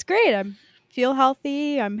it's great. I feel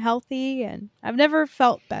healthy. I'm healthy, and I've never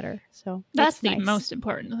felt better. So That's the nice. most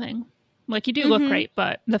important thing. Like, you do look great,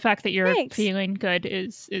 but the fact that you're Thanks. feeling good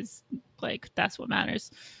is like, that's what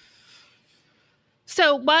matters.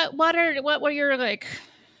 So what were your like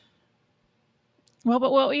what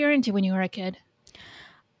were you into when you were a kid?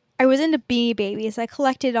 I was into Beanie Babies. I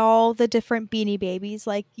collected all the different Beanie Babies.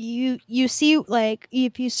 Like you see, like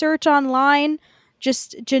if you search online,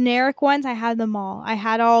 just generic ones, I had them all. I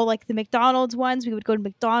had all like the McDonald's ones. We would go to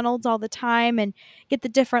McDonald's all the time and get the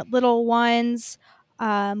different little ones.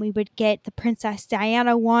 We would get the Princess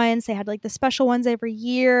Diana ones. They had like the special ones every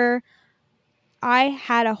year. I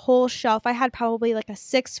had a whole shelf. I had probably like a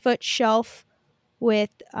 6-foot shelf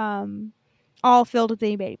with all filled with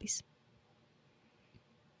Beanie Babies.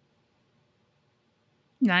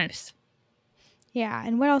 Nice. Yeah,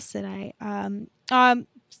 and what else did I?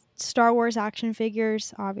 Star Wars action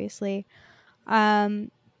figures, obviously. My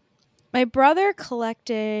brother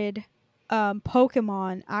collected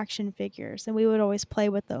Pokemon action figures, and we would always play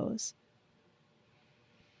with those.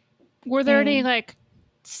 Were there any like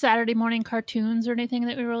Saturday morning cartoons or anything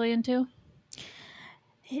that we were really into?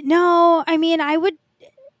 No, I mean, I would,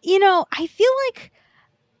 I feel like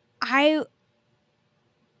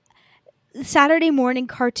Saturday morning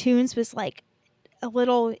cartoons was like a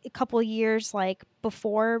couple years like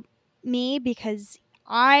before me, because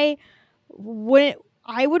I would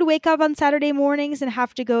wake up on Saturday mornings and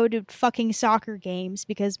have to go to fucking soccer games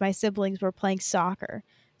because my siblings were playing soccer.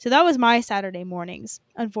 So that was my Saturday mornings,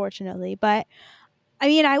 unfortunately. But I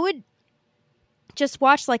mean, I would just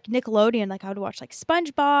watch like Nickelodeon. Like I would watch like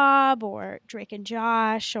SpongeBob or Drake and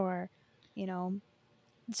Josh, or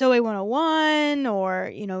Zoe 101, or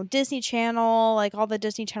Disney Channel, like all the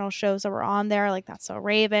Disney Channel shows that were on there, like That's So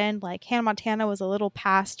Raven. Like Hannah Montana was a little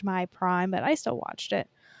past my prime, but I still watched it.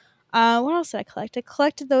 What else did I collect? I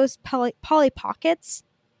collected those Polly Pockets,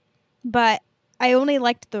 but I only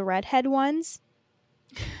liked the redhead ones.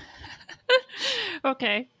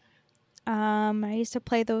 Okay. I used to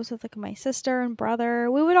play those with like my sister and brother.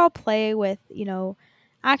 We would all play with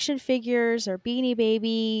action figures or Beanie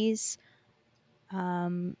Babies.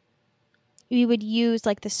 We would use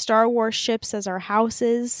like the Star Wars ships as our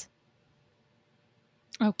houses.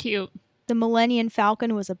 Oh, cute. The Millennium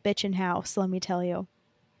Falcon was a bitchin' house, let me tell you.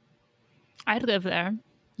 I'd live there.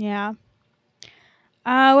 Yeah.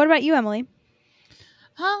 What about you, Emily?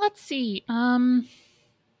 Let's see.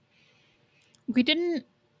 We didn't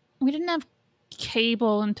have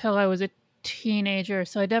cable until I was a teenager,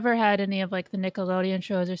 so I never had any of like the Nickelodeon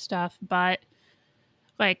shows or stuff. But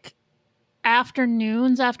like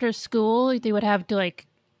afternoons after school, they would have like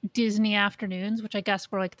Disney afternoons, which I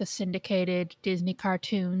guess were like the syndicated Disney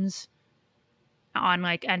cartoons on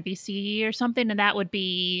like NBC or something, and that would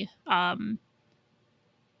be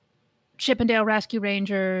Chip and Dale Rescue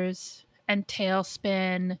Rangers and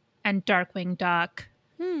Tailspin and Darkwing Duck.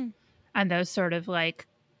 And those sort of like,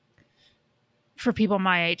 for people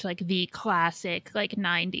my age, like the classic like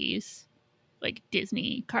 90s like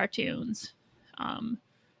Disney cartoons.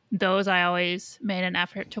 Those I always made an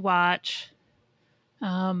effort to watch.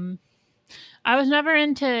 I was never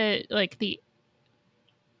into like the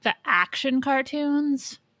action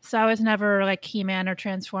cartoons, so I was never like He-Man or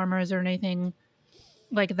Transformers or anything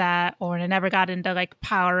like that, or I never got into like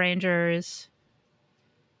Power Rangers.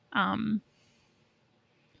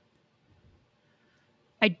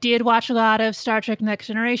 I did watch a lot of Star Trek Next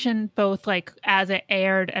Generation, both like as it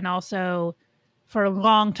aired and also for a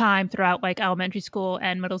long time throughout like elementary school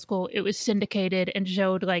and middle school. It was syndicated and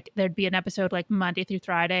showed like there'd be an episode like Monday through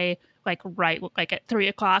Friday, like right like at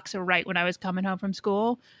 3:00, so right when I was coming home from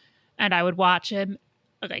school, and I would watch him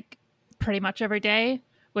like pretty much every day,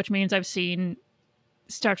 which means I've seen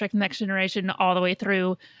Star Trek Next Generation all the way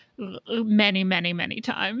through many, many, many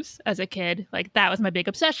times as a kid. Like that was my big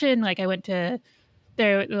obsession. Like I went to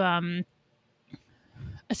there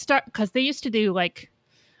because they used to do like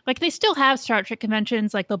they still have Star Trek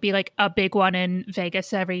conventions. Like there'll be like a big one in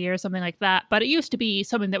Vegas every year or something like that. But it used to be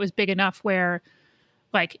something that was big enough where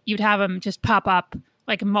like you'd have them just pop up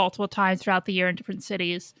like multiple times throughout the year in different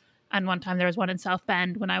cities. And one time there was one in South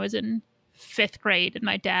Bend when I was in 5th grade, and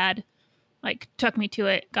my dad like took me to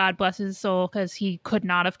it. God bless his soul, because he could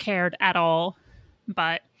not have cared at all.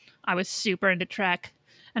 But I was super into Trek.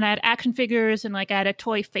 And I had action figures, and like I had a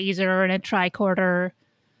toy phaser and a tricorder.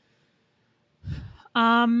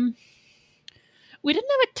 We didn't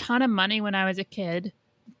have a ton of money when I was a kid.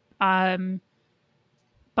 But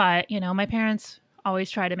my parents always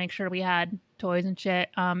tried to make sure we had toys and shit.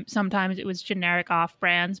 Sometimes it was generic off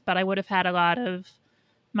brands, but I would have had a lot of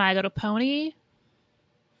My Little Pony.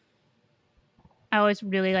 I always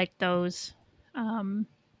really liked those. I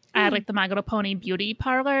had like the My Little Pony beauty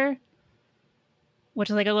parlor, which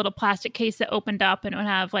is like a little plastic case that opened up, and it would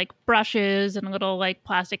have like brushes and a little like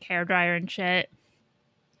plastic hairdryer and shit.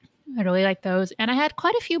 I really like those. And I had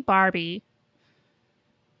quite a few Barbie.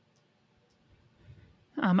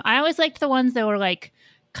 I always liked the ones that were like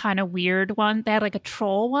kind of weird one. They had like a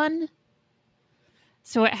troll one.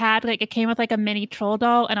 So it came with like a mini troll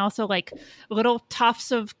doll and also like little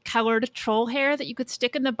tufts of colored troll hair that you could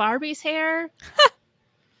stick in the Barbie's hair.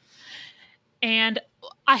 And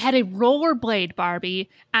I had a rollerblade Barbie,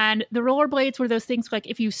 and the rollerblades were those things like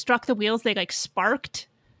if you struck the wheels, they like sparked,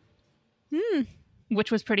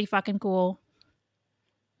 which was pretty fucking cool.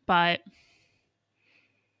 But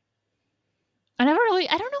I don't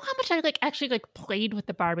know how much I like actually like played with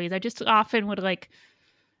the Barbies. I just often would like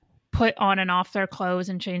put on and off their clothes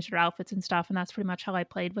and change their outfits and stuff, and that's pretty much how I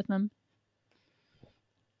played with them.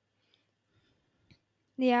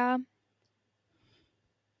 Yeah.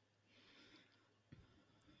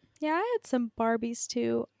 Yeah, I had some Barbies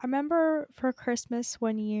too. I remember for Christmas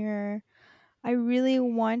one year, I really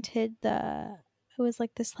wanted it was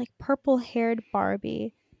like this like purple haired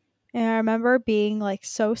Barbie. And I remember being like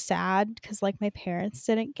so sad because like my parents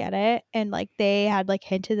didn't get it and like they had like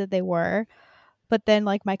hinted that they were. But then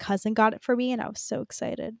like my cousin got it for me and I was so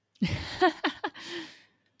excited.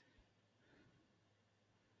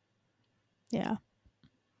 Yeah.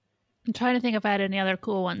 I'm trying to think if I had any other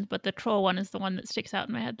cool ones, but the troll one is the one that sticks out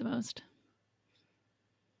in my head the most.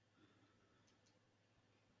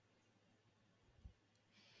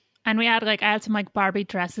 And I had some like Barbie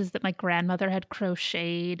dresses that my grandmother had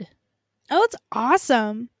crocheted. Oh, it's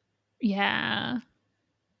awesome. Yeah.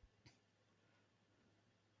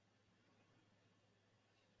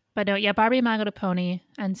 But no, yeah, Barbie, My Little Pony,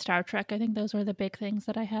 and Star Trek. I think those were the big things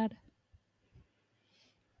that I had.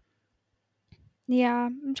 Yeah.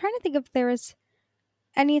 I'm trying to think if there was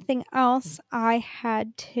anything else I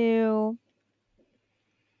had to.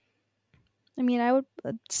 I mean,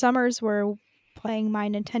 summers were playing my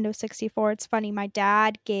Nintendo 64. It's funny, my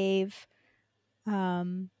dad gave our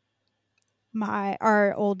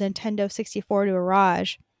old Nintendo 64 to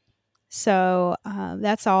Araj. So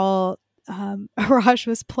that's all Araj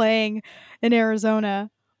was playing in Arizona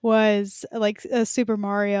was like a Super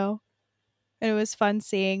Mario. And it was fun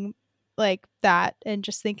seeing like that and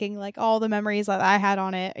just thinking like all the memories that I had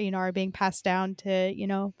on it, are being passed down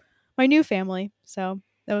to, my new family. So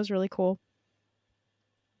that was really cool.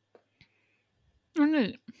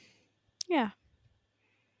 Mm-hmm. Yeah.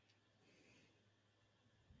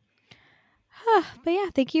 But yeah,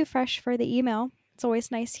 thank you, Fresh, for the email. It's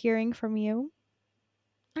always nice hearing from you.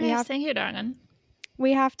 Thank you, darling.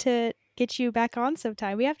 We have to get you back on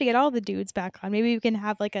sometime. We have to get all the dudes back on. Maybe we can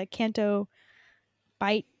have like a Canto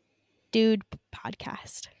Bite Dude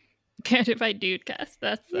podcast. Canto Bite Dude cast.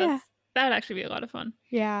 That would actually be a lot of fun.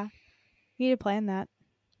 Yeah. We need to plan that.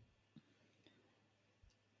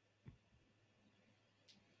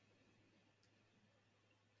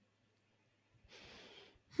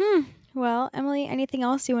 Well, Emily, anything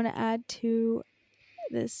else you want to add to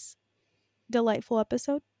this delightful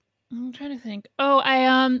episode? I'm trying to think. Oh,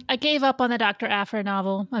 I gave up on the Dr. Aphra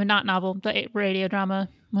novel. I mean, not novel, the radio drama,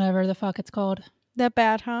 whatever the fuck it's called. That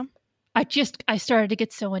bad, huh? I started to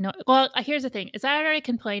get so annoyed. Well, here's the thing: is I already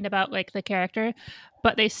complained about like the character,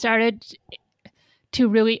 but they started to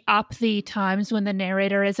really up the times when the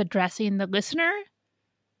narrator is addressing the listener.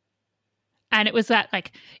 And it was that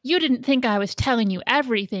like, you didn't think I was telling you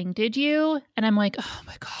everything, did you? And I'm like, oh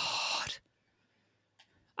my God.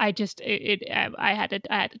 I had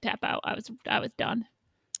to tap out. I was done.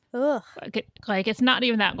 Ugh. Like it's not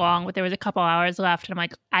even that long, but there was a couple hours left, and I'm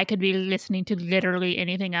like, I could be listening to literally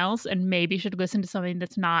anything else, and maybe should listen to something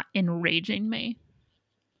that's not enraging me.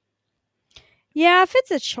 Yeah, if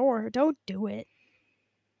it's a chore, don't do it.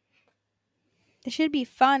 It should be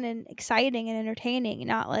fun and exciting and entertaining,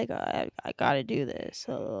 not like I gotta do this.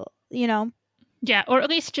 Yeah, or at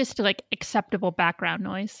least just like acceptable background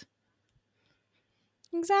noise.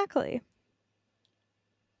 Exactly.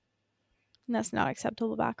 And that's not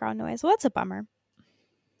acceptable background noise. Well, that's a bummer.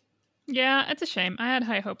 Yeah, it's a shame. I had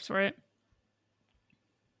high hopes for it.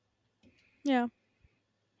 Yeah.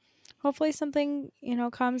 Hopefully something,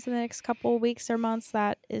 comes in the next couple of weeks or months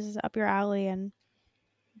that is up your alley and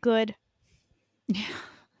good. Yeah.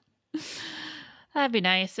 That'd be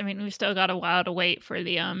nice. I mean, we've still got a while to wait for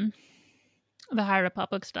the High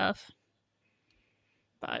Republic stuff.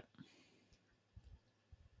 But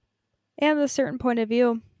and a certain point of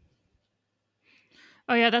view.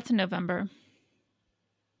 Oh yeah, that's in November.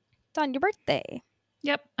 It's on your birthday.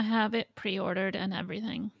 Yep, I have it pre-ordered and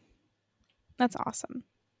everything. That's awesome.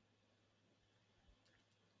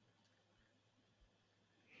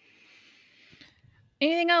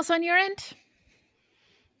 Anything else on your end?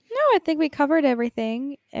 No, I think we covered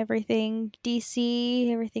everything. Everything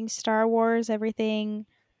DC, everything Star Wars, everything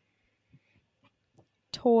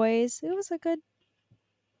toys. It was a good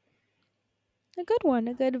a good one,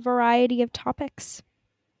 a good variety of topics.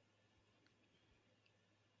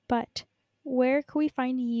 But where can we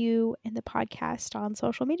find you in the podcast on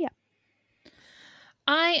social media?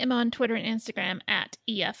 I am on Twitter and Instagram at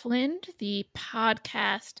EFLind. The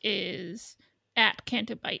podcast is at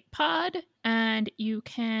CantoBitePod, and you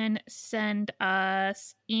can send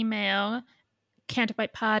us email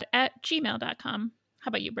cantobitepod@gmail.com. How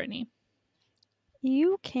about you, Brittany?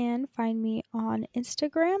 You can find me on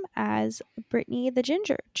Instagram as Brittany the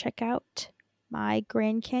Ginger. Check out my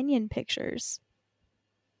Grand Canyon pictures.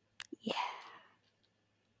 Yeah.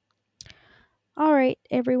 All right,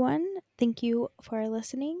 everyone. Thank you for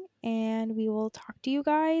listening, and we will talk to you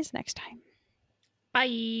guys next time.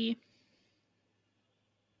 Bye.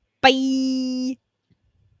 Bye.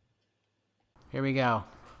 Here we go.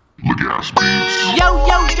 Yo,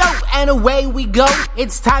 yo, yo, and away we go.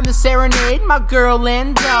 It's time to serenade my girl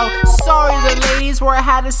Lindo. Sorry the ladies where I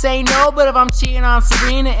had to say no, but if I'm cheating on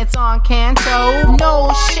Serena, it's on Kanto.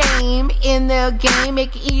 No shame in the game,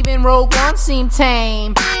 make even Rogue One seem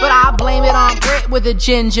tame. But I blame it on Brit with a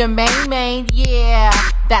ginger main. Yeah,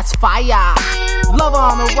 that's fire. Love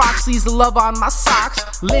on the rocks, leaves the love on my socks.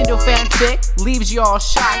 Lindo fanfic leaves y'all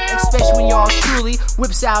shocked, especially when y'all truly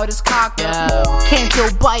whips out his cock.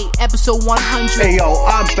 Canto Bite, episode 100. Hey yo,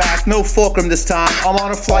 I'm back, no fulcrum this time. I'm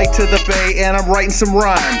on a flight to the bay and I'm writing some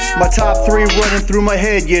rhymes. My top 3 running through my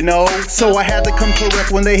head, you know. So I had to come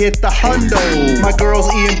correct when they hit the hundo. My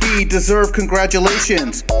girls E and B deserve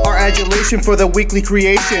congratulations. Our adulation for the weekly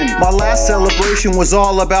creation. My last celebration was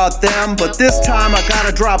all about them, but this time I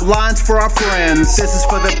gotta drop lines for our friends. This is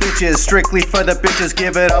for the bitches, strictly for the bitches.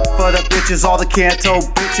 Give it up for the bitches, all the Canto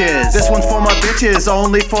bitches. This one's for my bitches,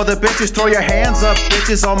 only for the bitches. Throw your hands up,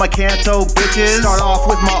 bitches, all my Canto bitches. Start off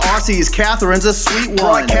with my Aussies, Catherine's a sweet one.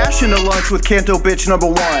 Brought cash into lunch with Canto bitch number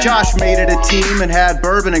 1. Josh made it a team and had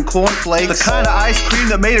bourbon and cornflakes. The kind of ice cream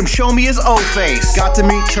that made him show me his O-face. Got to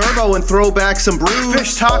meet Turbo and throw back some brews.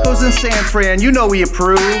 Fish tacos in San Fran, you know we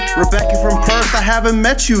approve. Rebecca from Perth, I haven't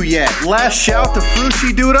met you yet. Last shout to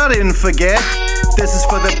Frushi dude, I didn't forget. This is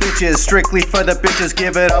for the bitches, strictly for the bitches.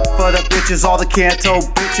 Give it up for the bitches, all the Canto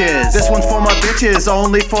bitches. This one's for my bitches,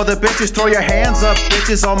 only for the bitches. Throw your hands up,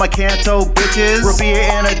 bitches, all my Canto bitches. Rabia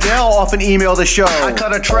and Adele often email the show. I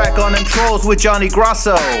cut a track on them trolls with Johnny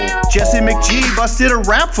Grasso. Jesse McGee busted a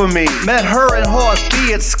rap for me. Met her and Horse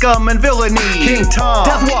B at Scum and Villainy. King Tom,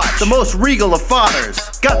 Deathwatch, the most regal of fathers.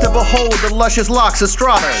 Got to behold the luscious locks of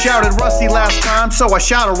Strata. Shouted Rusty last time, so I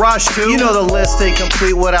shout a Rush too. You know the list ain't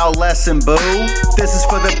complete without lesson, boo. This is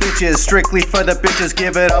for the bitches, strictly for the bitches.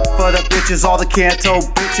 Give it up for the bitches, all the Canto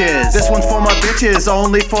bitches. This one's for my bitches,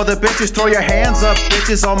 only for the bitches. Throw your hands up,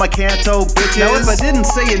 bitches, all my Canto bitches. Now if I didn't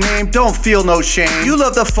say your name, don't feel no shame. You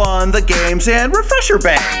love the fun, the games, and refresher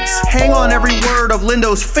bangs. Hang on every word of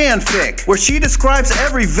Lindo's fanfic, where she describes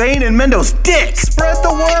every vein in Mendo's dick. Spread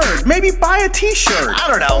the word, maybe buy a t-shirt. I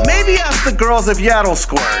don't know, maybe ask the girls if Yaddle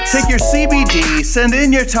squirts. Take your CBD, send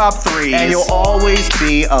in your top 3s, and you'll always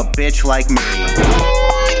be a bitch like me.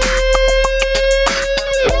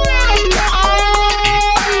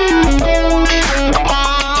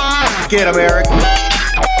 Get him, Eric.